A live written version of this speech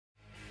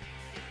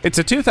It's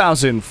a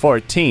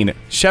 2014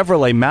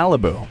 Chevrolet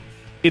Malibu.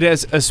 It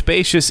has a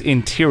spacious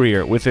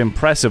interior with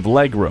impressive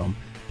legroom.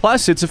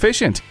 Plus, it's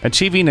efficient,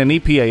 achieving an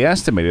EPA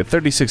estimated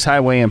 36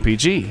 highway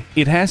MPG.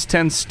 It has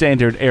 10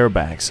 standard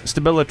airbags,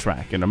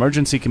 StabiliTrak, an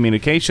emergency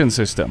communication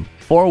system,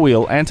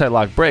 4-wheel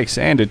anti-lock brakes,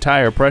 and a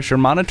tire pressure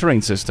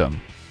monitoring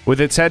system. With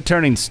its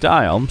head-turning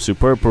style,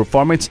 superb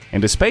performance,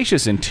 and a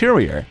spacious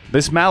interior,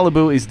 this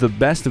Malibu is the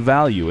best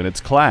value in its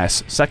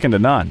class, second to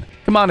none.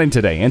 Come on in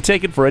today and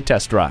take it for a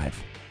test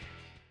drive.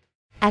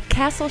 At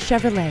Castle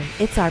Chevrolet,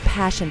 it's our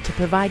passion to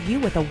provide you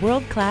with a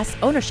world-class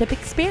ownership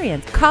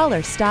experience. Call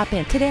or stop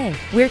in today.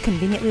 We're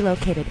conveniently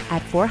located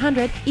at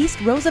 400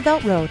 East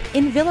Roosevelt Road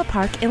in Villa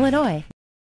Park, Illinois.